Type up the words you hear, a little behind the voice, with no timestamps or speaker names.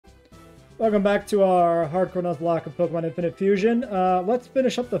Welcome back to our hardcore Nuzlocke of Pokemon Infinite Fusion. Let's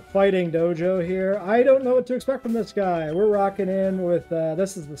finish up the fighting dojo here. I don't know what to expect from this guy. We're rocking in with,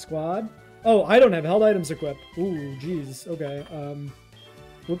 this is the squad. Oh, I don't have held items equipped. Ooh, jeez. Okay.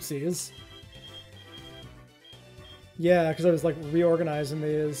 Whoopsies. Yeah, because I was, like, reorganizing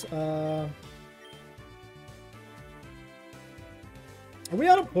these. Are we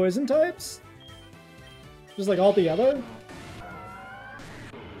out of poison types? Just, like, all together?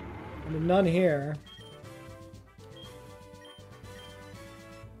 I mean, none here.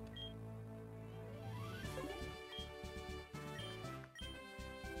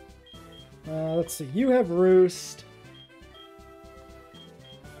 Let's see. You have Roost.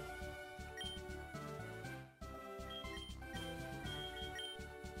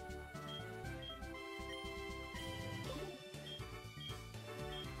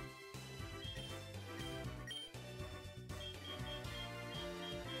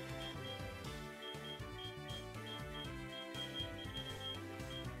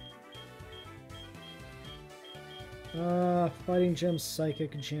 Fighting Gem,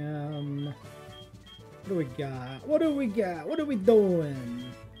 Psychic Gem. What do we got? What do we got? What are we doing?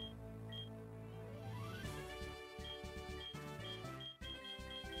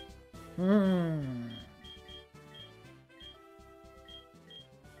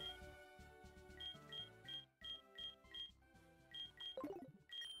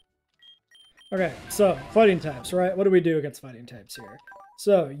 Okay, so fighting types, right? What do we do against fighting types here?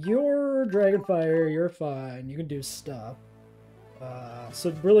 So you're Dragon Fire, you're fine. You can do stuff.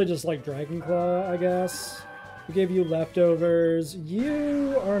 So really just like Dragon Claw, I guess. We gave you leftovers.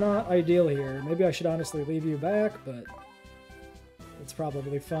 You are not ideal here. Maybe I should honestly leave you back, but it's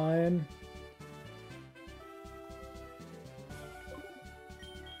probably fine.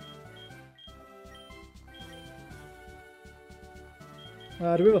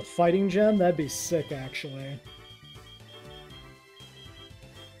 Do we have a fighting gem? That'd be sick, actually.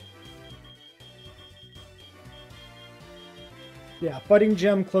 Yeah, fighting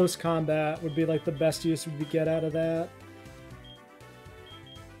gem, close combat would be like the best use we could get out of that.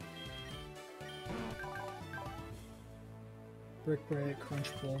 Brick Break,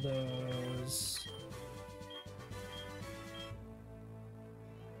 Crunch Bulldoze.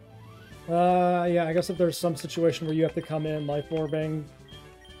 Yeah, I guess if there's some situation where you have to come in, Life Orbing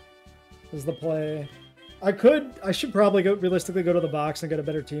is the play. I should probably realistically go to the box and get a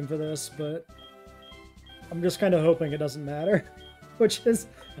better team for this, but I'm just kind of hoping it doesn't matter. Which is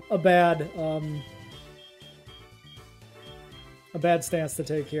a bad stance to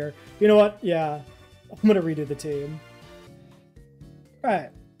take here. You know what? Yeah, I'm gonna redo the team. All right,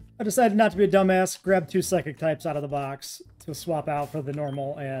 I decided not to be a dumbass. Grab 2 psychic types out of the box to swap out for the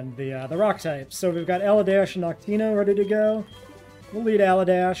normal and the rock types. So we've got Aladash and Noctino ready to go. We'll lead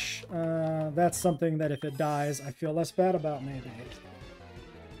Aladash. That's something that if it dies, I feel less bad about maybe.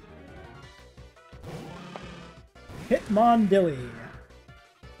 Hitmonlee.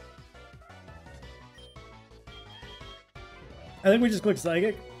 I think we just click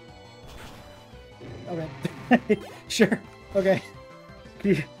Psychic. Okay. Sure. Okay.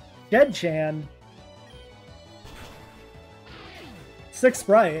 Dead-Chan. 6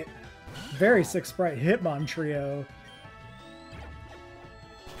 Sprite. Very 6 Sprite. Hitmontrio.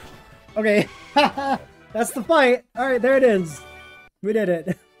 Okay. That's the fight. Alright, there it is. We did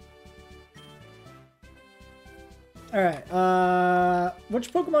it. Alright,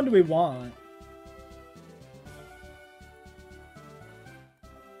 which Pokemon do we want?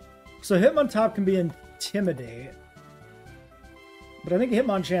 So Hitmontop can be Intimidate. But I think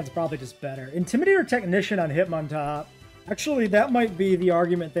Hitmonchan's probably just better. Intimidate or Technician on Hitmontop. Actually, that might be the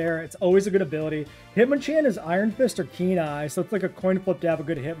argument there. It's always a good ability. Hitmonchan is Iron Fist or Keen Eye, so it's like a coin flip to have a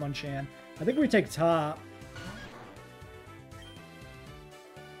good Hitmonchan. I think we take Top.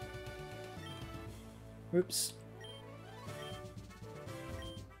 Oops.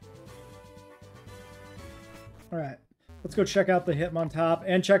 Alright, let's go check out the Hitmontop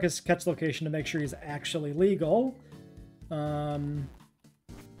and check his catch location to make sure he's actually legal.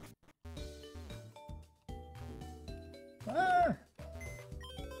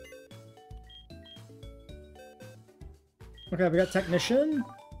 Okay, we got Technician.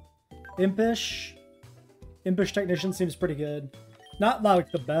 Impish. Impish Technician seems pretty good. Not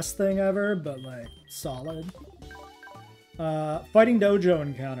like the best thing ever, but like solid. Fighting Dojo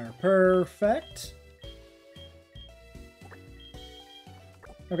encounter. Perfect.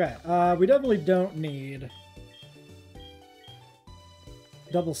 Okay, we definitely don't need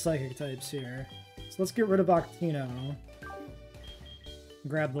double psychic types here. So let's get rid of Octino.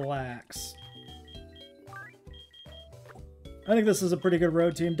 Grab the Lax. I think this is a pretty good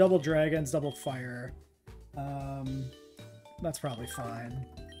road team. Double dragons, double fire. That's probably fine.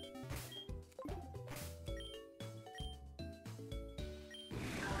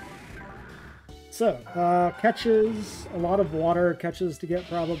 So, catches, a lot of water catches to get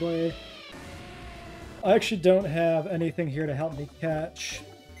probably. I actually don't have anything here to help me catch.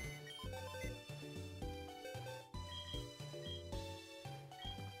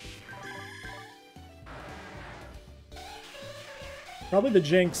 Probably the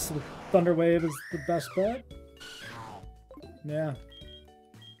Jinx with Thunder Wave is the best bet. Yeah.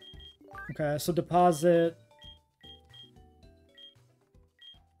 Okay, so deposit.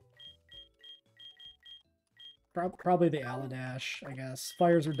 Probably the Aladash, I guess.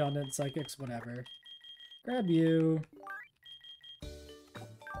 Fire's redundant, Psychics, whatever. Grab you.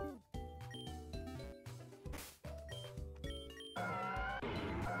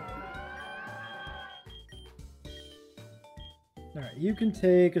 Alright, you can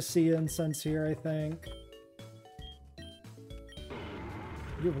take a Sea Incense here, I think.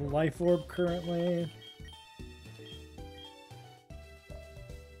 You have a Life Orb currently.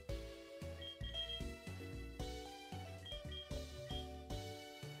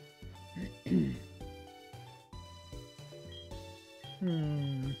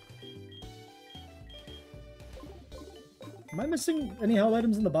 Am I missing any held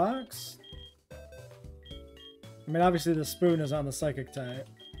items in the box? I mean, obviously the spoon is on the Psychic type.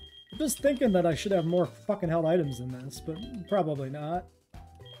 I'm just thinking that I should have more fucking held items in this, but probably not.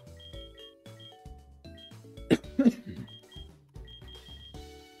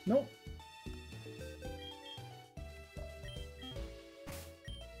 Nope.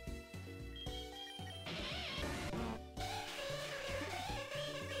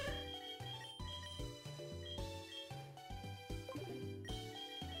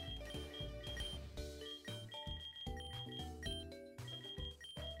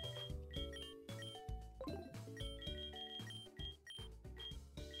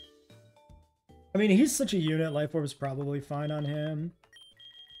 I mean, he's such a unit, Life Orb is probably fine on him.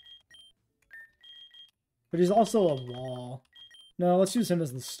 But he's also a wall. No, let's use him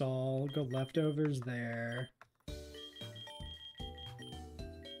as the stall. Go leftovers there.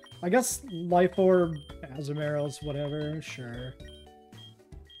 I guess Life Orb, Azumarill, whatever, sure.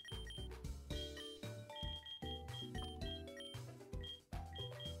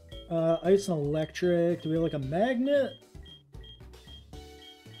 Ice and Electric. Do we have like a magnet?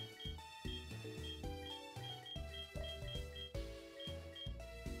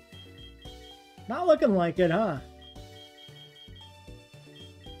 Not looking like it, huh?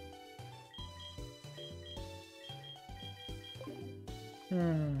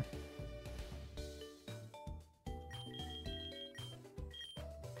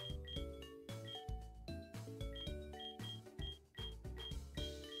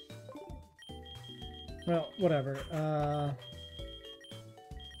 Well, whatever.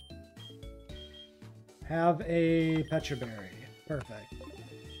 Have a Pecha Berry. Perfect.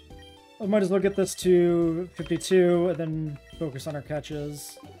 I might as well get this to 52 and then focus on our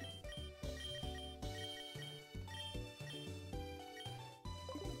catches.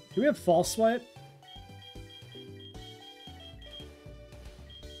 Do we have False Swipe?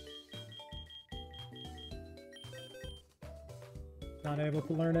 Not able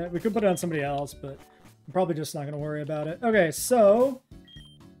to learn it. We could put it on somebody else, but I'm probably just not going to worry about it. Okay, so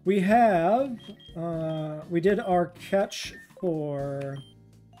we have... we did our catch for...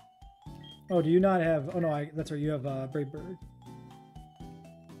 Oh, do you not have... Oh, no, that's right. You have Brave Bird.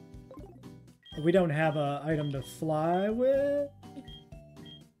 We don't have an item to fly with.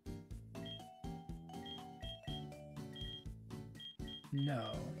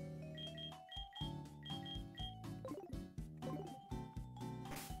 No.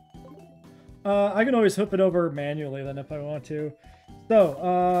 I can always hook it over manually then if I want to.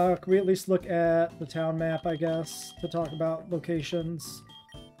 So, can we at least look at the town map, I guess, to talk about locations?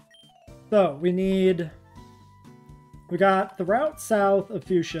 So, we got the route south of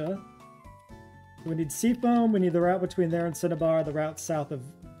Fuchsia. We need Seafoam, we need the route between there and Cinnabar, the route south of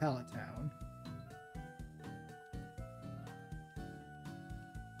Pallet Town.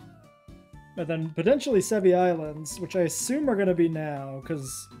 And then potentially Sevi Islands, which I assume are going to be now,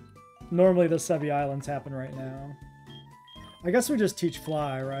 because normally the Sevi Islands happen right now. I guess we just teach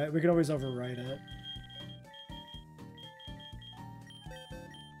Fly, right? We can always overwrite it.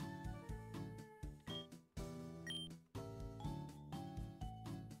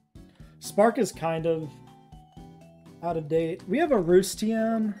 Spark is kind of out of date. We have a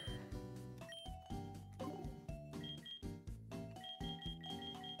Roostian.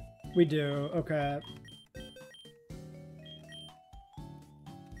 We do, okay.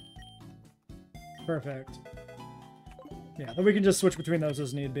 Perfect. Yeah, then we can just switch between those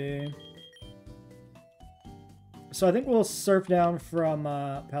as need be. So I think we'll surf down from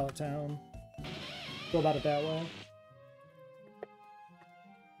Pallet Town. Go about it that way.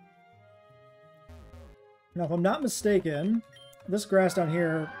 Now, if I'm not mistaken, this grass down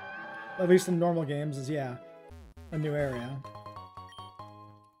here, at least in normal games, is, yeah, a new area.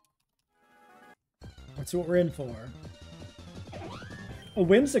 Let's see what we're in for. A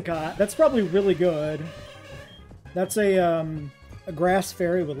Whimsicott. That's probably really good. That's a grass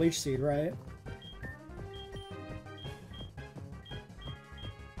fairy with Leech Seed, right?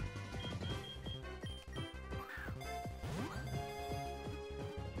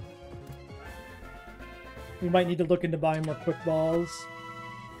 We might need to look into buying more quick balls.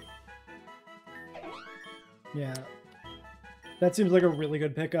 Yeah. That seems like a really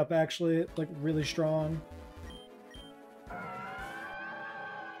good pickup, actually. Like, really strong.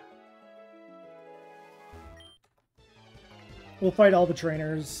 We'll fight all the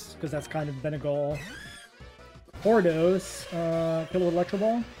trainers, because that's kind of been a goal. Hordos. Kill with Electro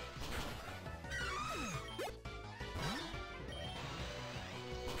Ball.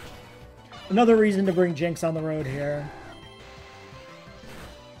 Another reason to bring Jinx on the road here.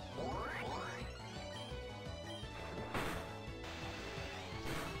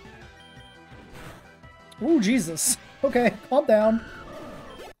 Ooh, Jesus. Okay, calm down.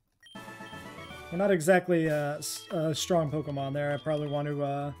 We're not exactly a strong Pokemon there. I probably want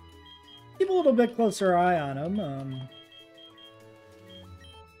to keep a little bit closer eye on him.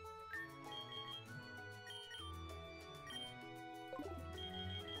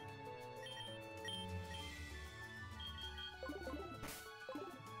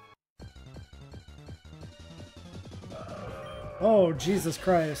 Oh, Jesus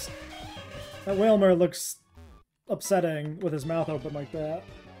Christ. That Wailmer looks upsetting with his mouth open like that.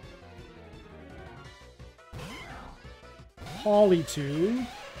 Politoed.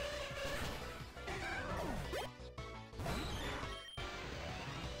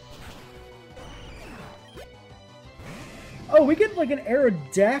 Oh, we get like an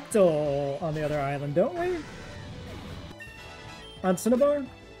Aerodactyl on the other island, don't we? On Cinnabar?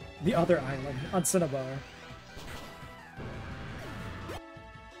 The other island, on Cinnabar.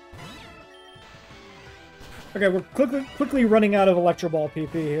 Okay, we're quickly running out of Electro Ball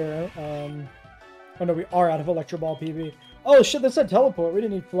PP here. Oh no, we are out of Electro Ball PP. Oh shit, that said teleport. We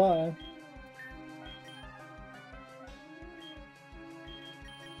didn't need fly.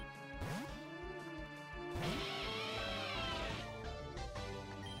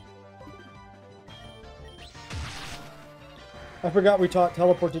 I forgot we taught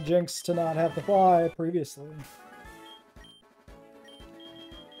teleport to Jinx to not have to fly previously.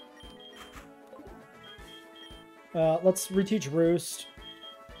 Let's reteach Roost.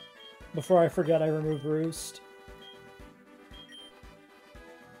 Before I forget, I removed Roost.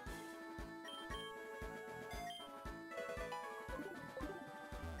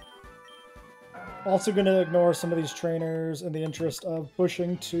 Also gonna ignore some of these trainers in the interest of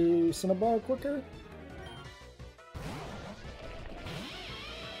pushing to Cinnabar quicker.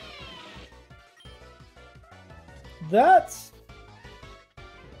 That's...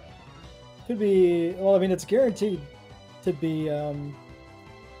 could be... well, I mean, it's guaranteed to be a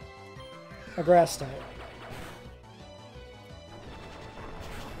grass type.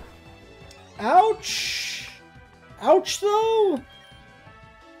 Ouch! Ouch, though?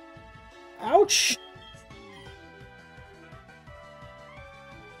 Ouch!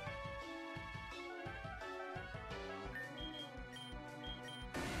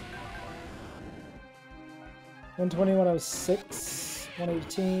 $120, 106,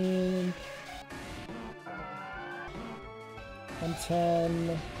 118,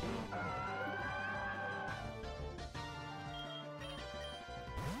 110.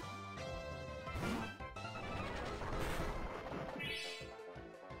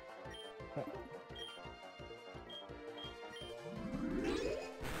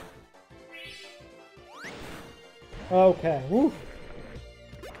 Okay, woo.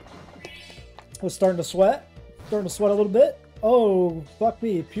 I was starting to sweat. Starting to sweat a little bit. Oh, fuck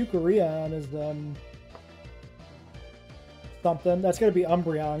me. Pukarion is, something. That's gotta be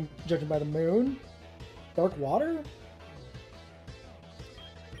Umbreon, judging by the moon. Dark Water?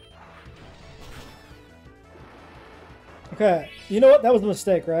 Okay, you know what? That was a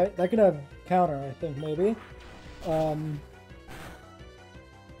mistake, right? That could have counter, I think, maybe.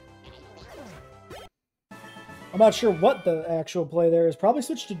 I'm not sure what the actual play there is. Probably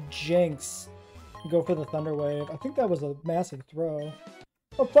switch to Jinx and go for the Thunder Wave. I think that was a massive throw.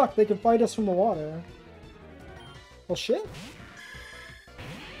 Oh fuck, they can fight us from the water. Well shit.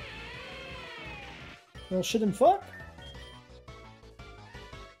 Well, shit and fuck.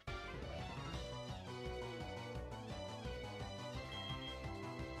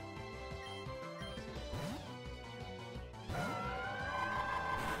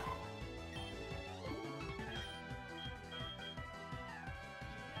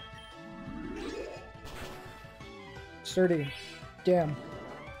 Sturdy. Damn.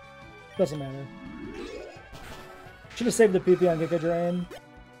 Doesn't matter. Should have saved the PP on Giga Drain.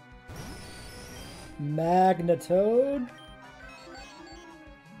 Magnetoad.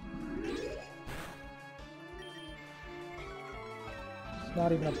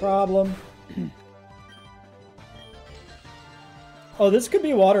 Not even a problem. Oh, this could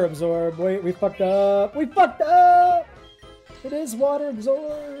be water absorb. Wait, we fucked up. We fucked up! It is water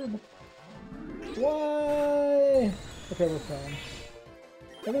absorb. Why? Okay, we're fine.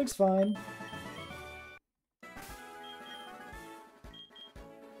 Everything's fine.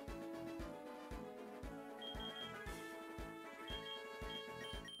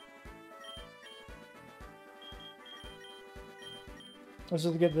 Let's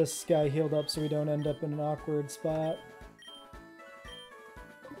just get this guy healed up so we don't end up in an awkward spot.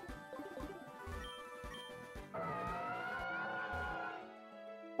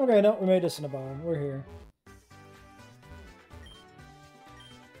 Okay, no, we made this in a bond. We're here.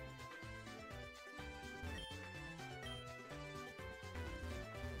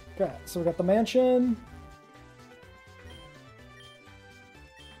 Okay, so we got the mansion.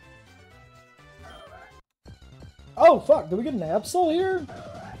 Oh, fuck! Did we get an Absol here?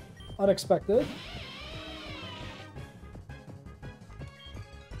 Unexpected.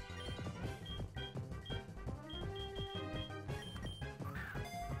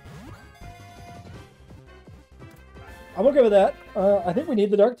 I'm okay with that. I think we need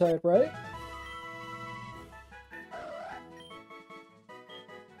the Dark type, right?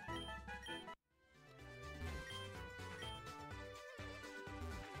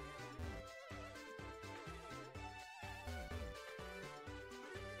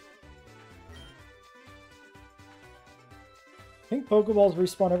 Pink Pokeballs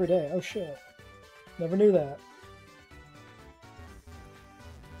respawn every day. Oh shit. Never knew that.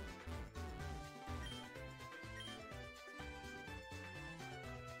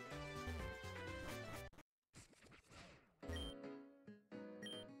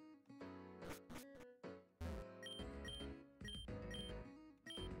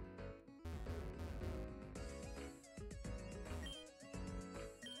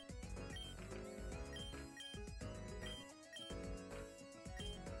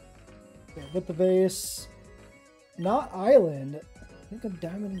 With the vase. Not island. I think a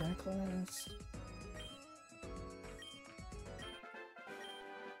diamond necklace.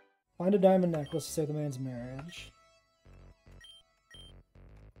 Find a diamond necklace to save the man's marriage.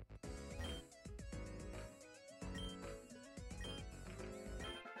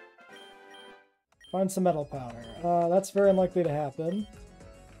 Find some metal powder. That's very unlikely to happen.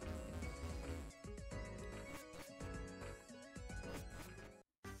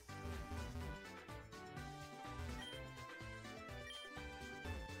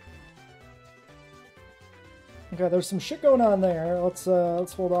 Okay, there's some shit going on there. Let's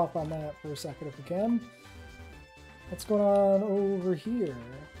hold off on that for a second if we can. What's going on over here?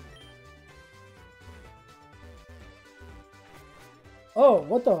 Oh,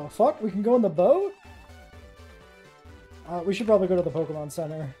 what the fuck? We can go in the boat? We should probably go to the Pokemon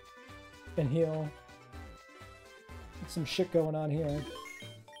Center and heal. There's some shit going on here.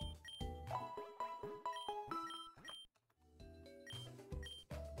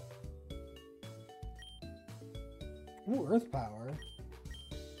 Ooh, Earth Power.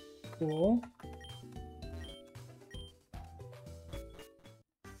 Cool.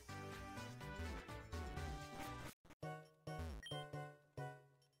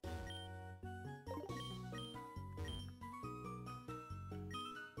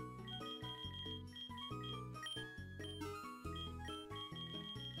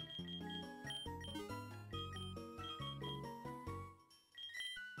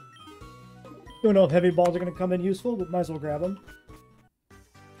 Don't know if heavy balls are going to come in useful, but might as well grab them.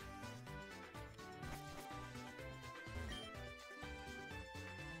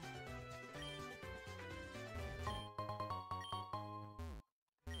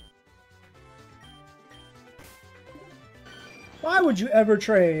 Why would you ever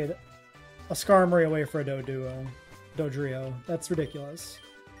trade a Skarmory away for a Dodrio? That's ridiculous.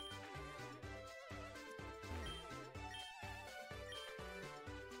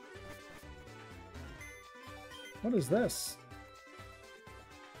 What is this?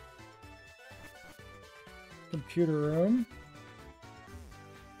 Computer room.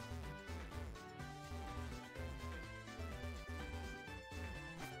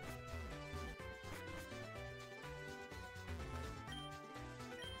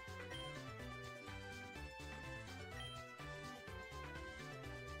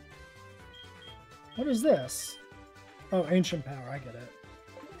 What is this? Oh, ancient power. I get it.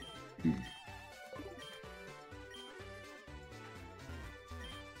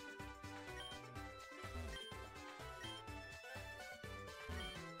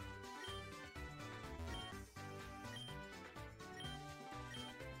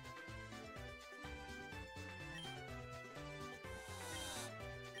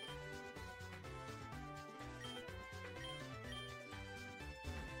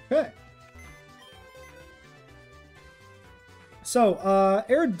 Okay. So,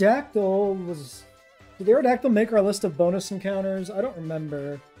 Aerodactyl was... Did Aerodactyl make our list of bonus encounters? I don't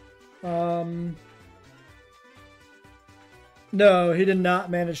remember. No, he did not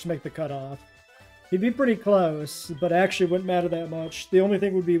manage to make the cutoff. He'd be pretty close, but actually wouldn't matter that much. The only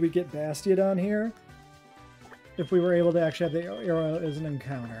thing would be we get Bastiodon here. If we were able to actually have the arrow as an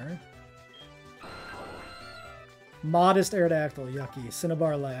encounter. Modest Aerodactyl, yucky.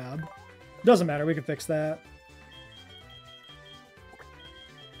 Cinnabar Lab. Doesn't matter, we can fix that.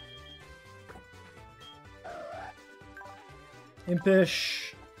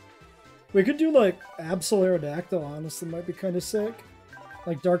 Impish. We could do like Absol Aerodactyl, honestly, might be kind of sick.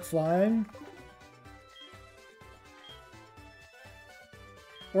 Like Dark Flying.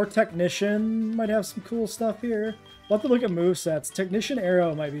 Or Technician might have some cool stuff here. We'll have to look at movesets. Technician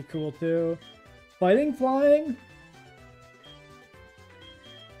Arrow might be cool too. Fighting Flying?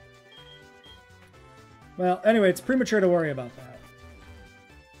 Well, anyway, it's premature to worry about that.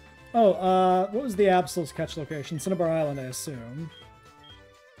 Oh, what was the Absol's catch location? Cinnabar Island, I assume.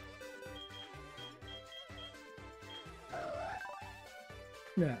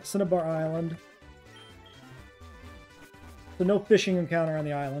 Yeah, Cinnabar Island. So no fishing encounter on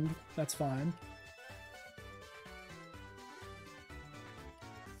the island. That's fine.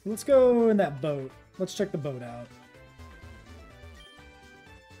 Let's go in that boat. Let's check the boat out.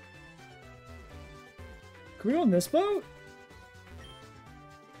 Can we go in this boat?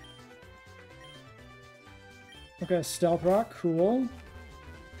 Okay, Stealth Rock, cool.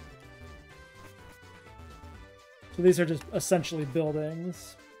 So these are just essentially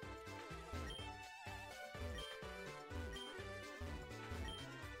buildings.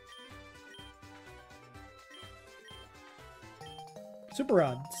 Super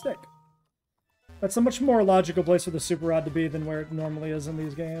Rod, stick. That's a much more logical place for the Super Rod to be than where it normally is in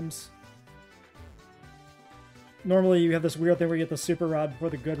these games. Normally you have this weird thing where you get the Super Rod before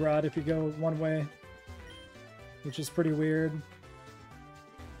the Good Rod if you go one way. Which is pretty weird.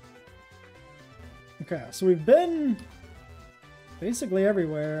 Okay, so we've been basically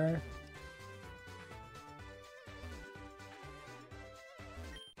everywhere.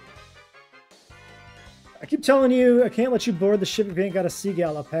 I keep telling you, I can't let you board the ship if you ain't got a Sea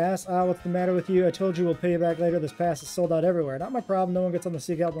Gala pass. Ah, what's the matter with you? I told you we'll pay you back later. This pass is sold out everywhere. Not my problem. No one gets on the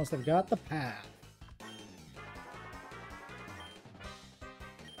Sea Gala unless they've got the pass.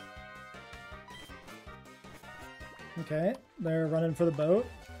 Okay, they're running for the boat.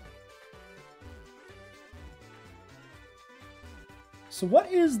 So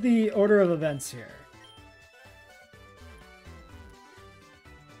what is the order of events here?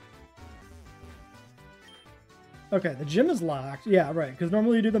 Okay, the gym is locked. Yeah, right, because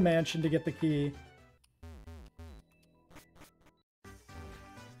normally you do the mansion to get the key.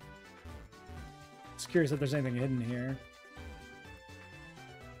 Just curious if there's anything hidden here.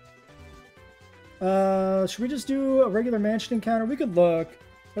 Should we just do a regular mansion encounter? We could look.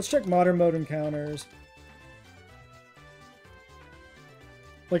 Let's check modern mode encounters.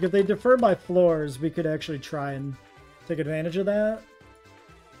 Like, if they differ by floors, we could actually try and take advantage of that.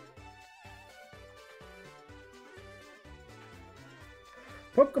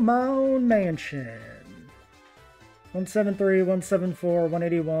 Pokemon Mansion. 173, 174,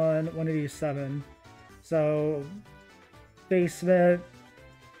 181, 187. So, basement.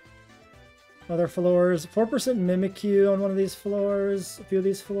 Other floors. 4% Mimikyu on one of these floors. A few of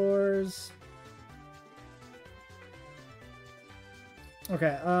these floors.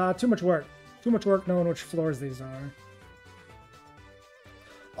 Okay, too much work. Too much work knowing which floors these are.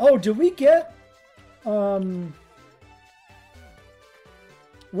 Oh, did we get... We're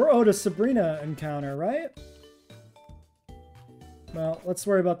owed a Sabrina encounter, right? Well, let's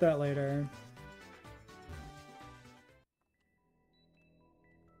worry about that later.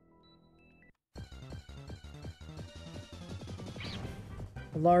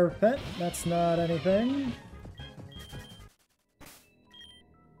 A Larvpet, that's not anything.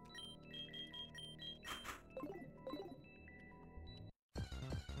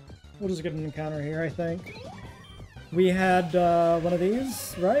 We'll just get an encounter here, I think. We had one of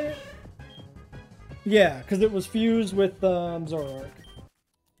these, right? Yeah, because it was fused with Zoroark.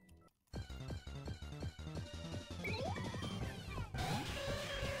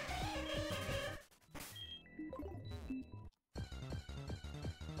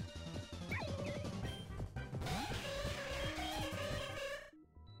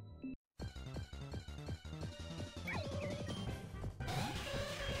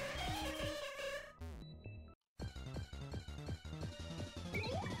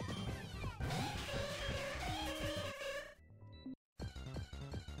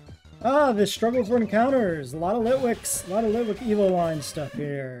 Ah, this struggle for encounters. A lot of Litwicks, a lot of Litwick Evo line stuff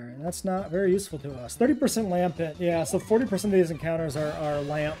here. That's not very useful to us. 30% lamp hit. Yeah, so 40% of these encounters are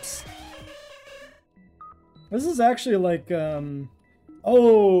lamps. This is actually like,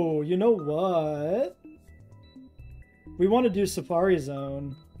 oh, you know what? We want to do Safari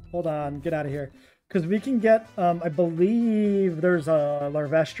Zone. Hold on, get out of here. Because we can get, I believe there's a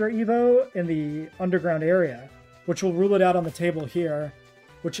Larvestra Evo in the underground area, which will rule it out on the table here,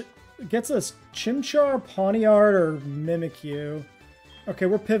 which gets us Chimchar, Pawniard, or Mimikyu. Okay,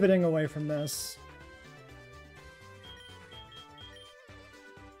 we're pivoting away from this.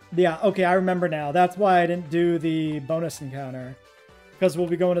 Yeah, okay, I remember now. That's why I didn't do the bonus encounter. Because we'll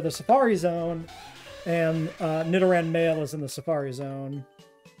be going to the Safari Zone, and Nidoran Male is in the Safari Zone.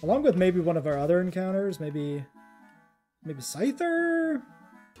 Along with maybe one of our other encounters, maybe Scyther?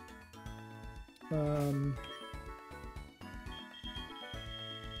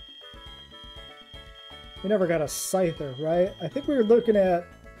 We never got a Scyther, right? I think we were looking at...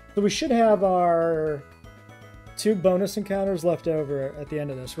 So we should have our 2 bonus encounters left over at the end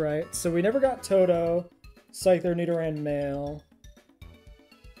of this, right? So we never got Toto, Scyther, Nidoran Male.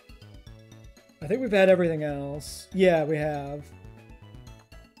 I think we've had everything else. Yeah, we have.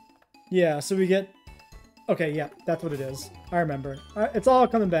 Yeah, so we get... Okay, yeah, that's what it is. I remember. It's all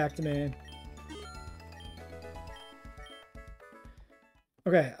coming back to me.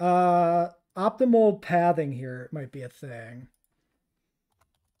 Okay, optimal pathing here might be a thing.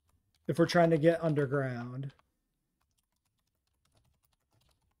 If we're trying to get underground.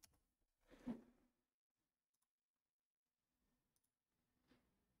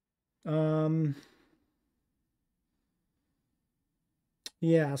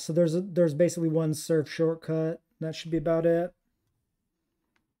 Yeah, so there's basically one surf shortcut. That should be about it.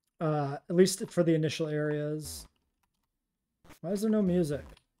 At least for the initial areas. Why is there no music?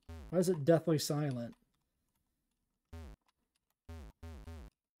 Why is it deathly silent?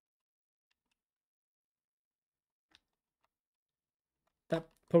 That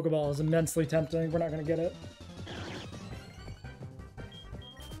Pokeball is immensely tempting. We're not going to get it.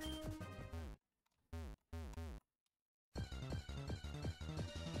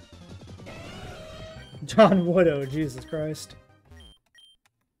 John Wood, Jesus Christ.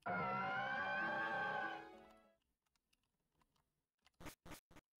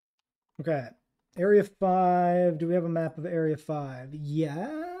 Okay. Area 5. Do we have a map of Area 5? Yes.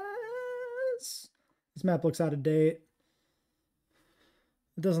 This map looks out of date.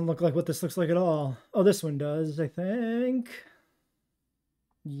 It doesn't look like what this looks like at all. Oh, this one does, I think.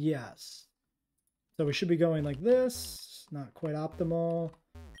 Yes. So we should be going like this. Not quite optimal.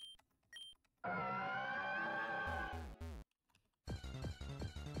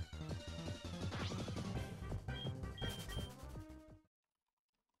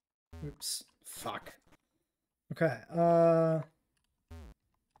 Oops. Fuck. Okay,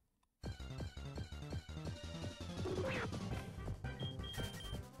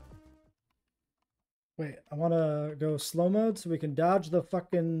 wait, I want to go slow mode so we can dodge the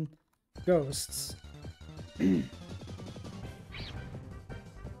fucking ghosts. Oh,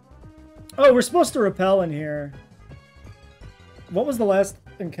 we're supposed to repel in here. What was the last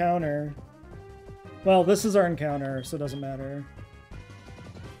encounter? Well, this is our encounter, so it doesn't matter.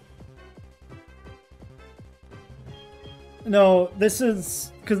 No, this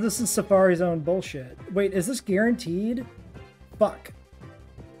is... Because this is Safari Zone bullshit. Wait, is this guaranteed? Fuck.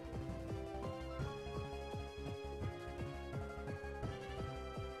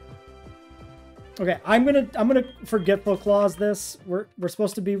 Okay, I'm gonna forgetful clause this. We're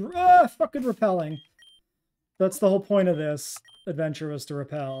supposed to be fucking repelling. That's the whole point of this adventure, was to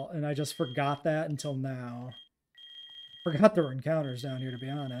repel, and I just forgot that until now. Forgot there were encounters down here, to be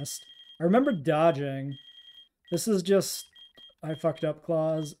honest. I remember dodging. This is just... I fucked up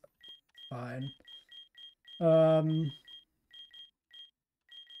clause. Fine. They're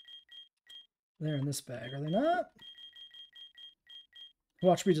in this bag, are they not?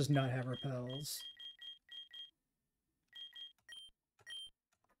 Watch me just not have repels.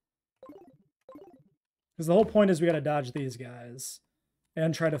 Because the whole point is we gotta dodge these guys.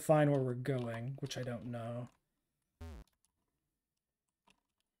 And try to find where we're going, which I don't know.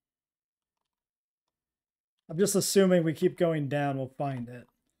 I'm just assuming we keep going down, we'll find it.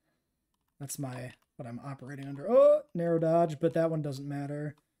 That's what I'm operating under. Oh, narrow dodge, but that one doesn't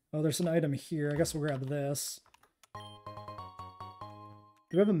matter. Oh, there's an item here. I guess we'll grab this. Do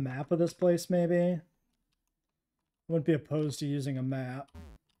we have a map of this place, maybe? I wouldn't be opposed to using a map.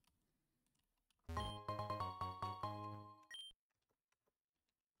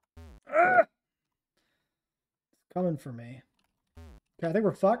 Ah! It's coming for me. Okay, I think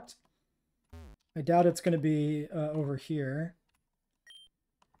we're fucked. I doubt it's going to be over here.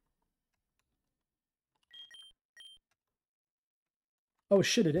 Oh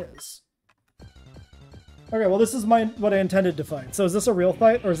shit, it is. Okay, well this is what I intended to fight. So is this a real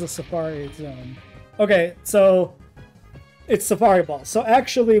fight or is this Safari Zone? Okay, so it's Safari Ball. So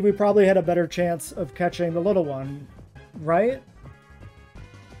actually we probably had a better chance of catching the little one, right?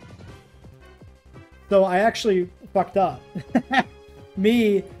 So I actually fucked up.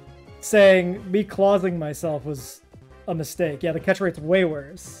 Me clausing myself was a mistake. Yeah, the catch rate's way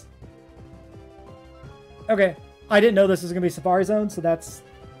worse. Okay, I didn't know this was gonna be Safari Zone, so that's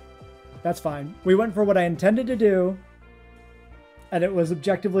fine. We went for what I intended to do, and it was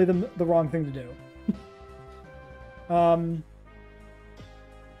objectively the wrong thing to do.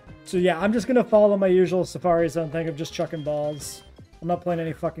 So yeah, I'm just gonna follow my usual Safari Zone thing of just chucking balls. I'm not playing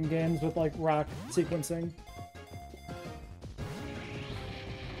any fucking games with like rock sequencing.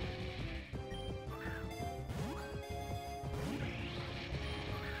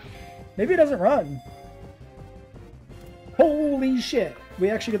 Maybe it doesn't run. Holy shit. We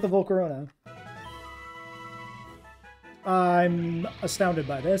actually get the Volcarona. I'm astounded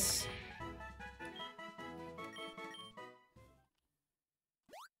by this.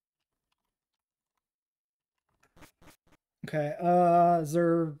 Okay, is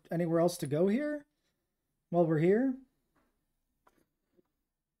there anywhere else to go here while we're here?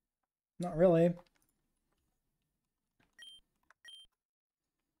 Not really.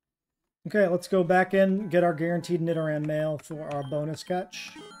 Okay, let's go back in, get our guaranteed Nidoran Male for our bonus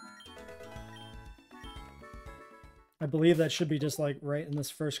catch. I believe that should be just like right in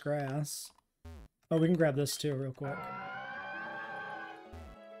this first grass. Oh, we can grab this too real quick.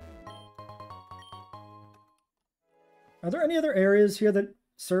 Are there any other areas here that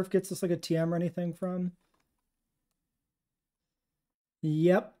Surf gets us like a TM or anything from?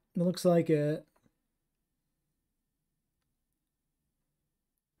 Yep, it looks like it.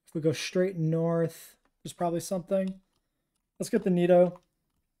 If we go straight north, there's probably something. Let's get the Nido.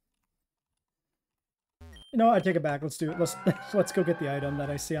 You know what? I take it back. Let's do it. Let's go get the item that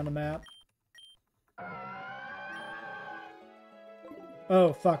I see on the map.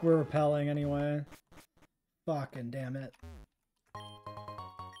 Oh, fuck. We're repelling anyway. Fucking damn it.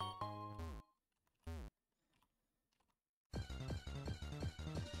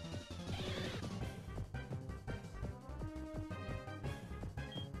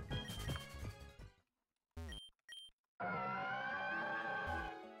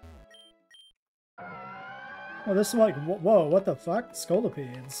 Oh, this is like, whoa, what the fuck?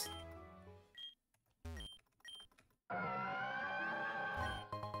 Scolipeds.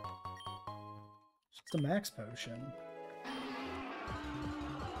 Just a max potion.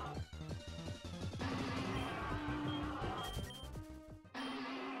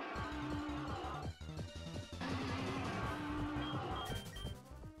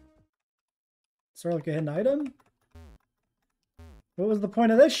 Is there like a hidden item? What was the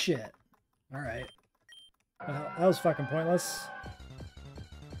point of this shit? Alright. That was fucking pointless.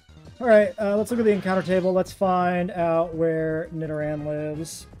 Alright, let's look at the encounter table. Let's find out where Nidoran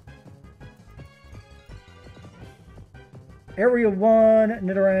lives. Area 1,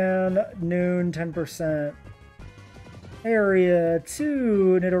 Nidoran, noon, 10%. Area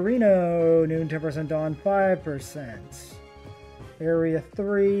 2, Nidorino, noon, 10%, dawn, 5%. Area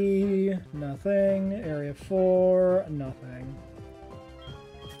 3, nothing. Area 4, nothing.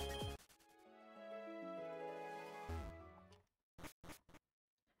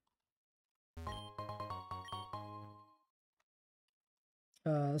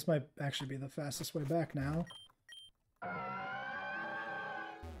 This might actually be the fastest way back now.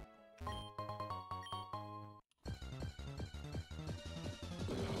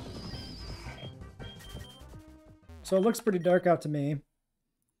 So it looks pretty dark out to me.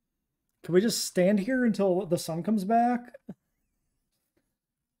 Can we just stand here until the sun comes back?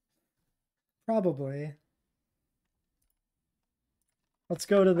 Probably. Let's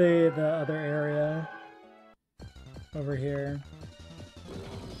go to the other area over here.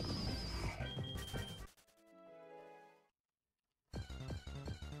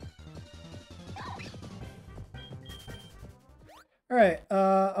 Alright,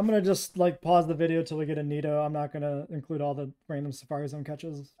 I'm gonna just like pause the video till we get a Nido. I'm not gonna include all the random Safari Zone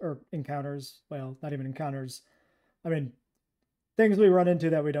catches or encounters. Well, not even encounters. I mean, things we run into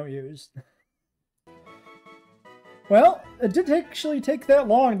that we don't use. Well, it did actually take that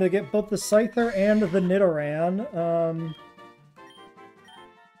long to get both the Scyther and the Nidoran.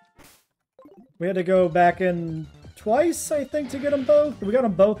 We had to go back in twice, I think, to get them both. We got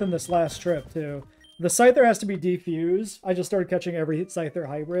them both in this last trip, too. The Scyther has to be defused. I just started catching every Scyther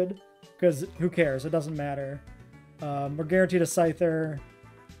hybrid because who cares? It doesn't matter. We're guaranteed a Scyther,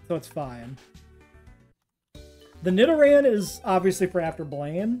 so it's fine. The Nidoran is obviously for after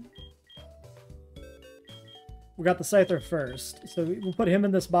Blaine. We got the Scyther first, so we'll put him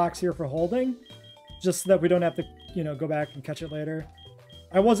in this box here for holding, just so that we don't have to, you know, go back and catch it later.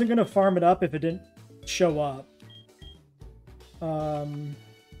 I wasn't going to farm it up if it didn't show up.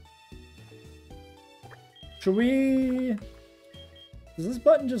 Should we... Does this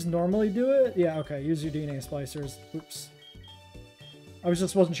button just normally do it? Yeah, okay. Use your DNA splicers. Oops. I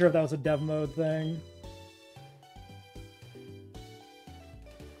wasn't sure if that was a dev mode thing.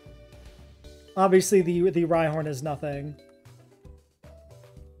 Obviously, the Rhyhorn is nothing.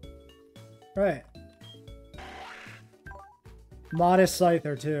 Right. Modest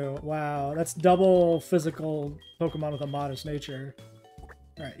Scyther, too. Wow, that's double physical Pokemon with a modest nature.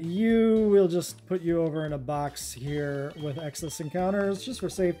 Alright, we'll just put you over in a box here with excess encounters, just for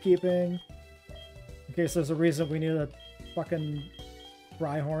safekeeping. In case there's a reason we need a fucking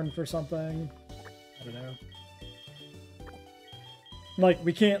Rhyhorn for something. I don't know. Like,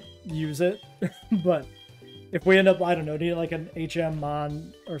 we can't use it, but if we end up, I don't know, needing like an HM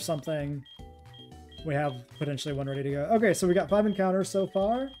Mon or something, we have potentially one ready to go. Okay, so we got 5 encounters so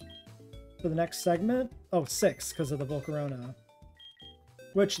far for the next segment. Oh, 6 because of the Volcarona.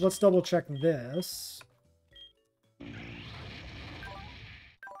 Which, let's double check this.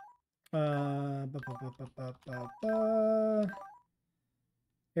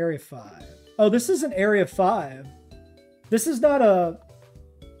 Area 5. Oh, this isn't Area 5. This is not a...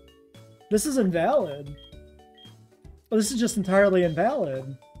 This is invalid. Oh, this is just entirely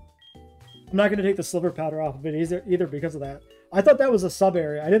invalid. I'm not going to take the silver powder off of it either because of that. I thought that was a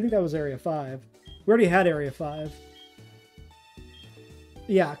sub-area. I didn't think that was Area 5. We already had Area 5.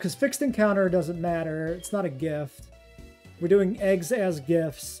 Yeah, because fixed encounter doesn't matter. It's not a gift. We're doing eggs as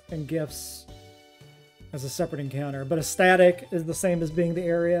gifts and gifts as a separate encounter. But a static is the same as being the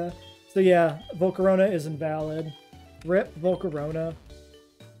area. So yeah, Volcarona is invalid. RIP Volcarona.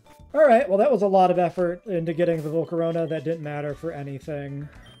 Alright, well that was a lot of effort into getting the Volcarona that didn't matter for anything.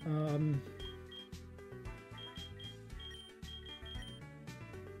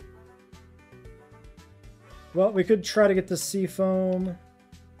 Well, we could try to get the Seafoam.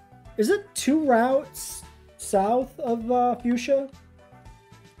 Is it 2 routes south of Fuchsia?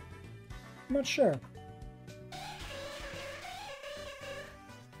 I'm not sure.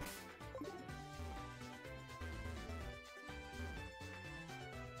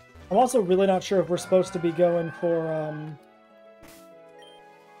 I'm also really not sure if we're supposed to be going for,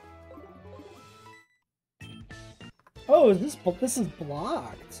 Oh, this is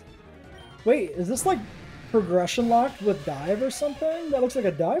blocked. Wait, is this like progression locked with dive or something? That looks like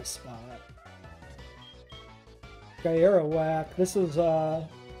a dive spot. Gyara Whack. This is,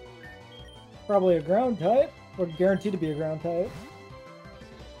 probably a ground type, or guaranteed to be a ground type.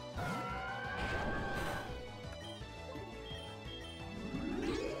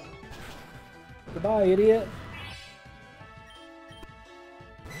 Goodbye, idiot.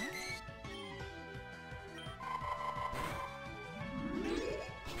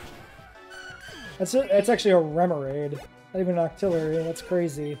 That's actually a Remoraid. Not even an Octillery. That's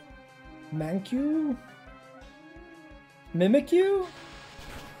crazy. Mankey? Mimikyu?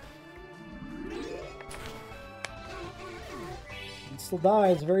 It still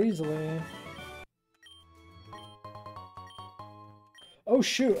dies very easily. Oh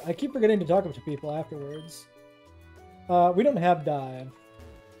shoot, I keep forgetting to talk to people afterwards. We don't have dive.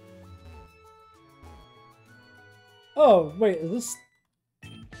 Oh, wait, is this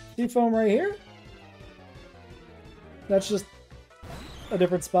Seafoam right here? That's just a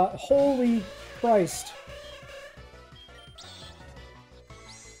different spot. Holy Christ.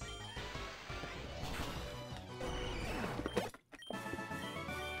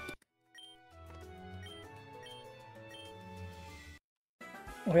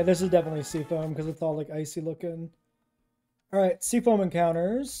 Okay, this is definitely Seafoam because it's all like icy looking. Alright, Seafoam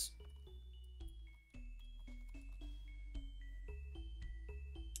encounters.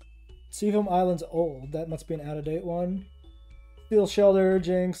 Seafoam Island's old. That must be an out-of-date one. Steel Shelter,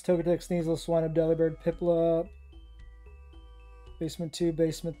 Jinx, Togetic, Sneasel, Swinub, Delibird, Piplup. Basement 2,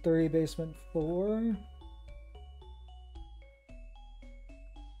 Basement 3, Basement 4.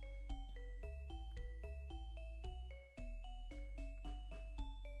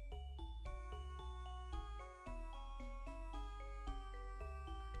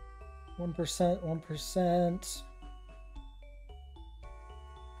 One percent, 1%.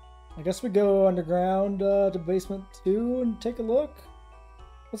 I guess we go underground to basement 2 and take a look.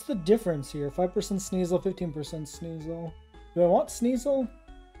 What's the difference here? 5% Sneasel, 15% Sneasel. Do I want Sneasel?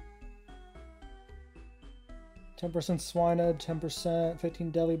 10% Swinub, 10%,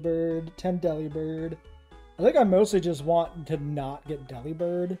 15 Delibird, 10 Delibird. I think I mostly just want to not get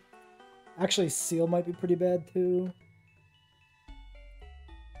Delibird. Actually, Seal might be pretty bad too.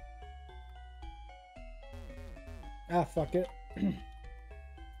 Ah, fuck it.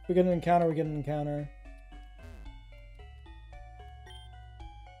 We get an encounter, we get an encounter.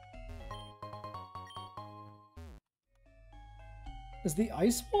 Is the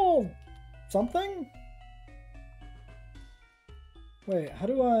ice wall something? Wait, how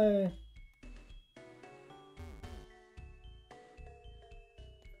do I...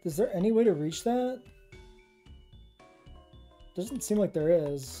 Is there any way to reach that? Doesn't seem like there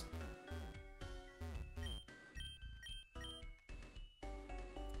is.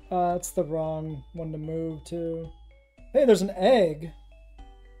 That's the wrong one to move to. Hey, there's an egg!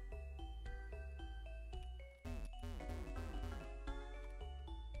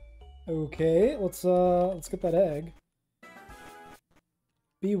 Okay, let's get that egg.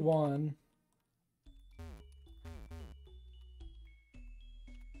 B1.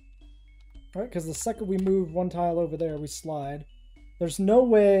 Alright, because the second we move one tile over there, we slide. There's no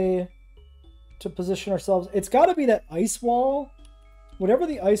way to position ourselves. It's got to be that ice wall. Whatever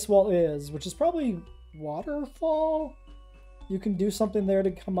the ice wall is, which is probably waterfall. You can do something there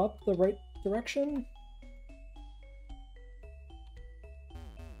to come up the right direction.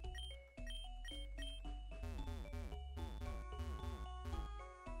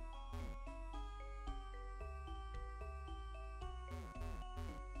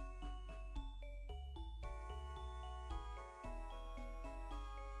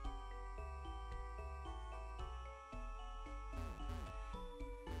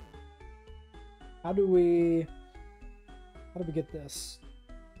 How do we get this?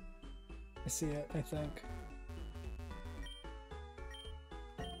 I see it, I think.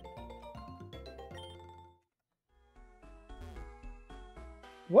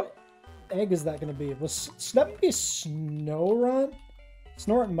 What egg is that going to be? Should that be Snorunt?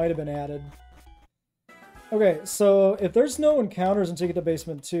 Snorunt might have been added. Okay, so if there's no encounters until you get to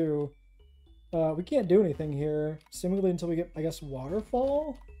basement 2, we can't do anything here. Seemingly until we get, I guess,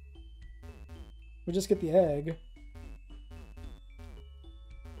 Waterfall? We just get the egg.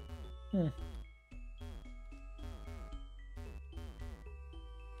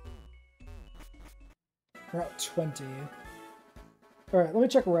 Route 20. Alright, let me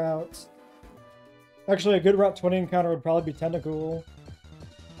check routes. Actually, a good Route 20 encounter would probably be Tentacool.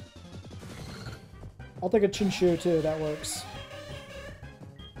 I'll take a Chinchou too, that works.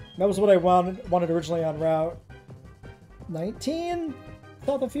 That was what I wanted originally on Route 19?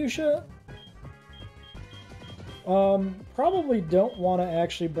 South of Fuchsia? Probably don't want to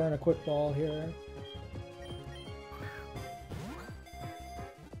actually burn a quick ball here.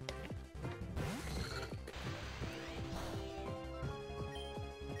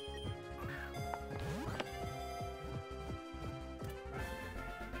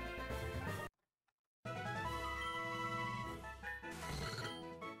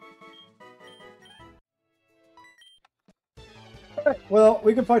 Alright, well,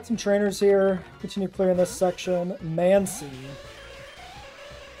 we can fight some trainers here. Continue clearing this section. Mancy.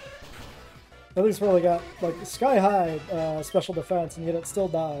 At least really got, like, sky-high special defense, and yet it still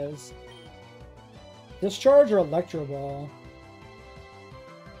dies. Discharge or Electro Ball?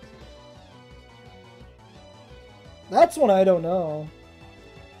 That's one I don't know.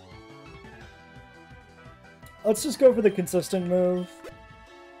 Let's just go for the consistent move.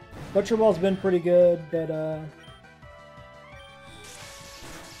 Electro Ball's been pretty good, but, a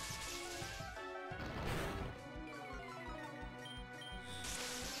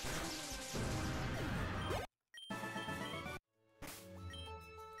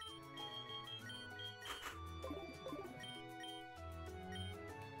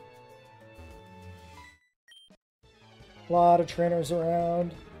lot of trainers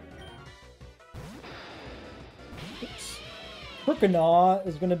around. Oops. Croconaw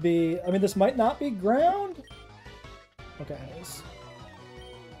is going to be... I mean, this might not be ground? Okay, anyways.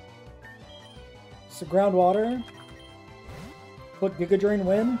 So ground water. Click Giga Drain,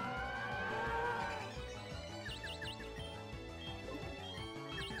 win.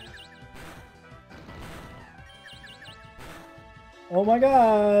 Oh my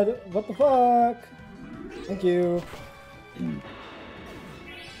god! What the fuck? Thank you.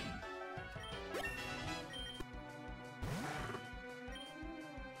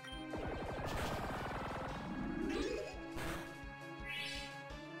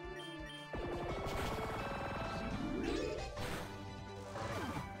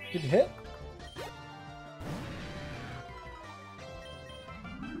 Good hit.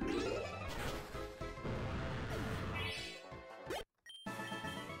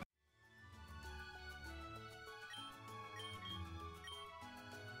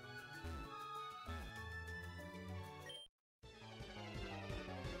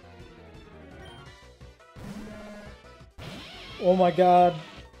 Oh my god,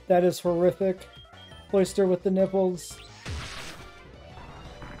 that is horrific. Cloister with the nipples.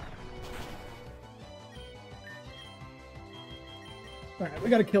 Alright, we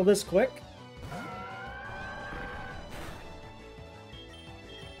gotta kill this quick.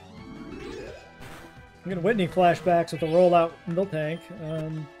 I'm getting Whitney flashbacks with the rollout Miltank.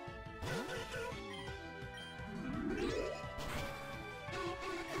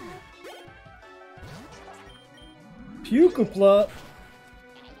 Pukopla.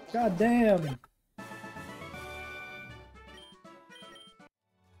 God damn.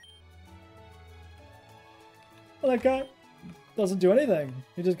 Well, that guy doesn't do anything.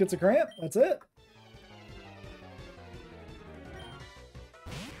 He just gets a cramp. That's it.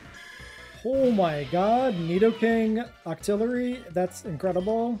 Oh my god. Nidoking Octillery. That's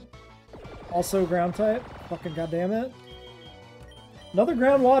incredible. Also ground type. Fucking goddamn it. Another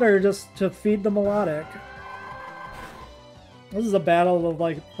groundwater just to feed the melodic. This is a battle of,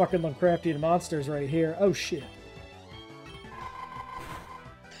 like, fucking Lovecraftian monsters right here. Oh, shit.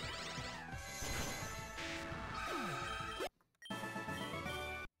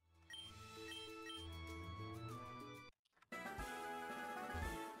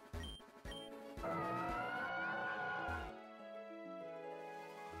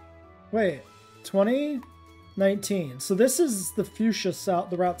 Wait, 2019. So this is the Fuchsia south,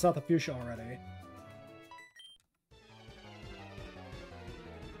 the route south of Fuchsia already.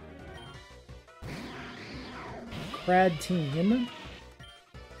 Crad team.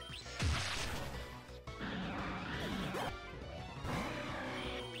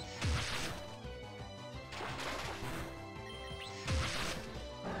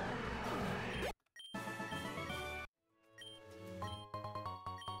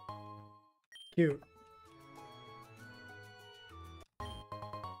 Cute.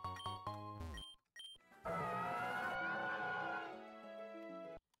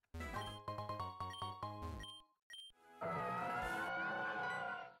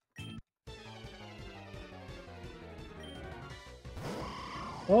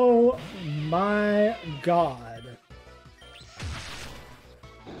 Oh my god.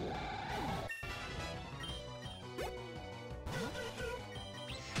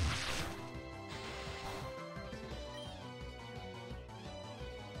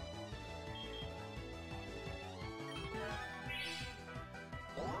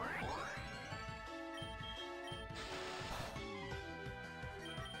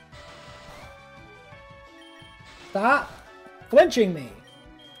 Stop flinching me.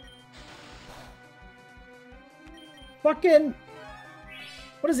 Fucking...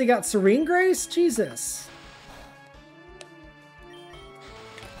 What has he got? Serene Grace? Jesus.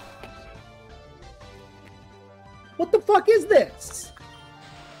 What the fuck is this?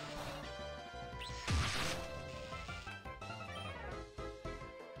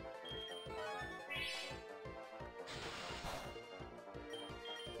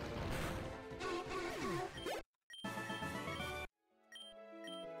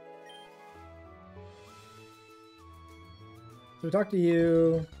 So we talk to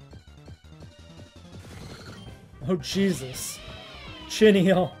you. Oh, Jesus.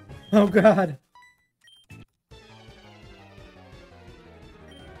 Chineo. Oh, God.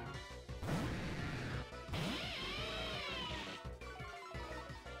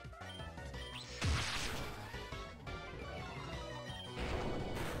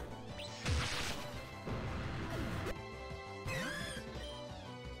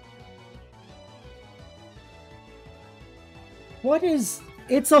 What is...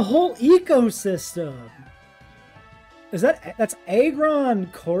 It's a whole ecosystem. Is that... That's Aggron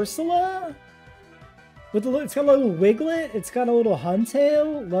Corsola? With the, it's got a little Wiglet. It's got a little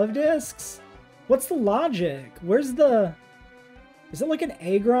Huntail. Love Discs. What's the logic? Where's the... Is it like an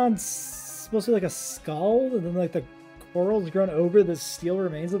Aggron supposed to be like a skull? And then like the coral's grown over the steel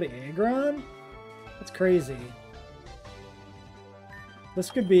remains of the Aggron? That's crazy.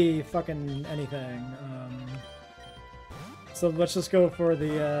 This could be fucking anything. So let's just go for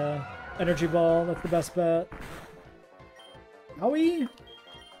the energy ball. That's the best bet. Owie!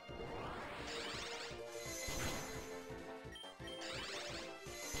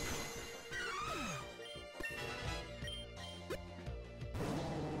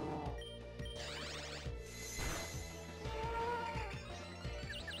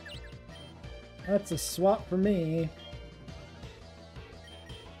 That's a swap for me.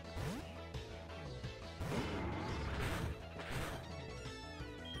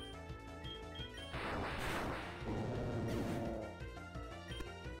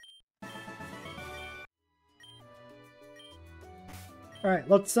 Alright,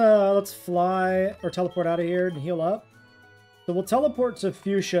 let's fly or teleport out of here and heal up. So we'll teleport to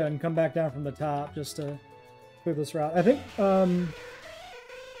Fuchsia and come back down from the top just to clear this route. I think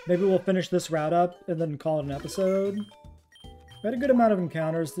maybe we'll finish this route up and then call it an episode. We had a good amount of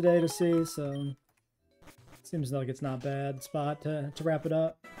encounters today to see, so seems like it's not a bad spot to wrap it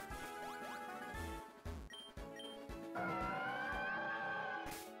up.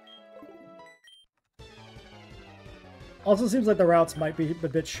 Also seems like the routes might be a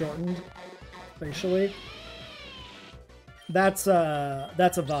bit shortened, spatially. That's a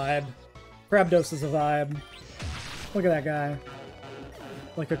vibe. Crabdos is a vibe. Look at that guy.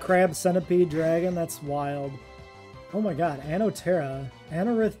 Like a crab centipede dragon, that's wild. Oh my god, Anotera.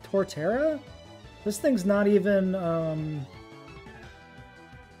 Anorith Torterra? This thing's not even,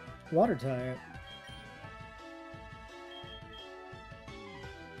 water type.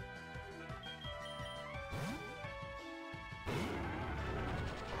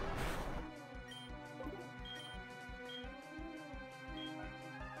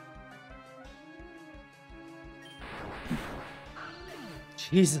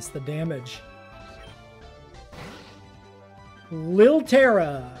 Jesus, the damage.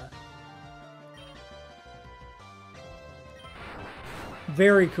 Lilterra.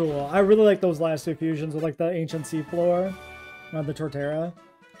 Very cool. I really like those last two fusions with like the Ancient Seafloor and the Torterra.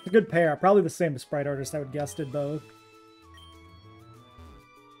 It's a good pair. Probably the same sprite artist I would guess did both.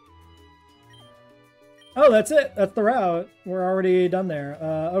 Oh, that's it. That's the route. We're already done there.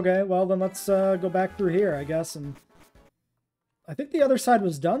 Okay, well then let's go back through here, I guess, and I think the other side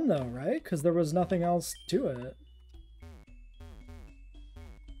was done, though, right? Because there was nothing else to it.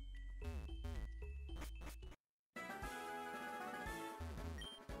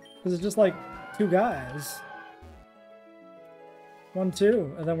 Because it's just like two guys. 1,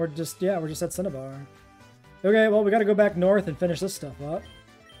 2, and then we're just at Cinnabar. Okay, well, we gotta go back north and finish this stuff up.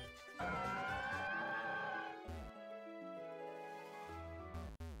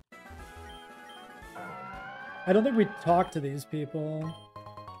 I don't think we talked to these people.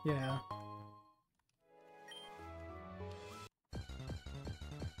 Yeah.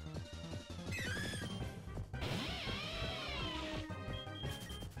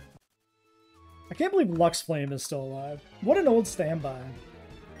 I can't believe Lux Flame is still alive. What an old standby.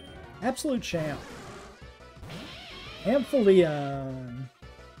 Absolute champ. Amphileon.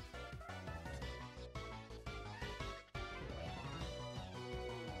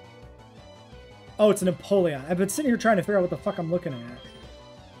 Oh, it's an Empoleon. I've been sitting here trying to figure out what the fuck I'm looking at.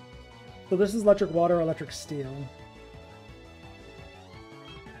 So this is electric water, electric steel.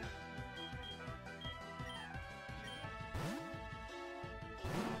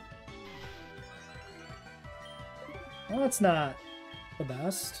 Well, that's not the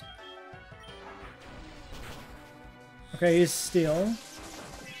best. Okay, he's steel.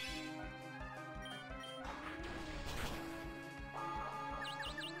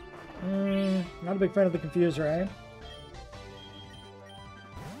 Not a big fan of the Confuse Ray.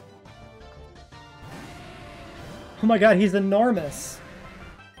 Oh my god, he's enormous!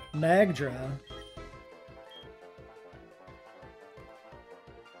 Magdra.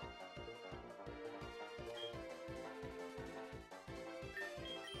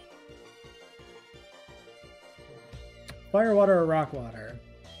 Fire water or rock water?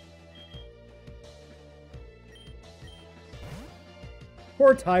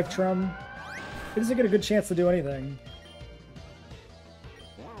 Poor Tyftrum. He doesn't get a good chance to do anything.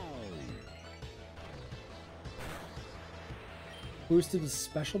 Boosted his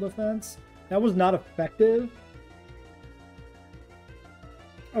special defense? That was not effective?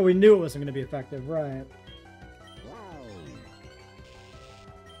 Oh, we knew it wasn't going to be effective, right.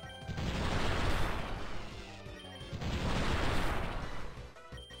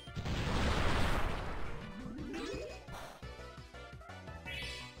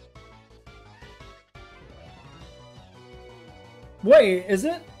 Wait, is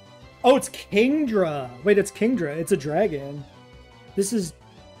it? Oh, it's Kingdra. Wait, it's Kingdra. It's a dragon. This is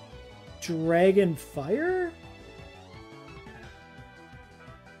Dragon Fire?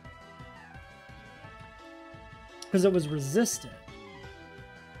 Because it was resistant.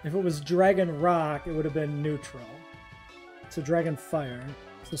 If it was Dragon Rock, it would have been neutral. So Dragon Fire.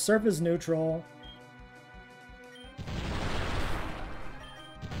 So Surf is neutral.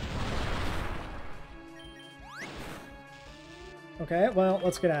 Okay, well,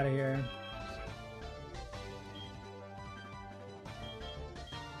 let's get out of here.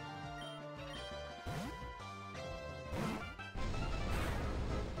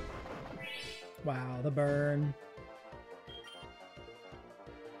 Wow, the burn.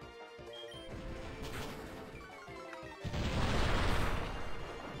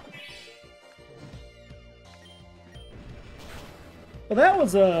 Well, that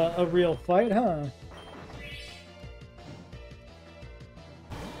was a real fight, huh?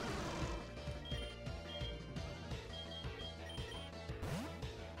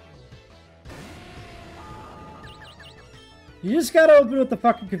 You just gotta open with the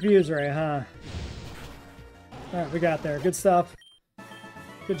fucking Confuse Ray, huh? Alright, we got there. Good stuff.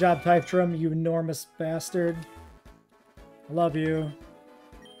 Good job, Tyrunt, you enormous bastard. I love you.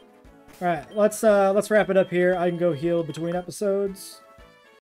 Alright, let's wrap it up here. I can go heal between episodes.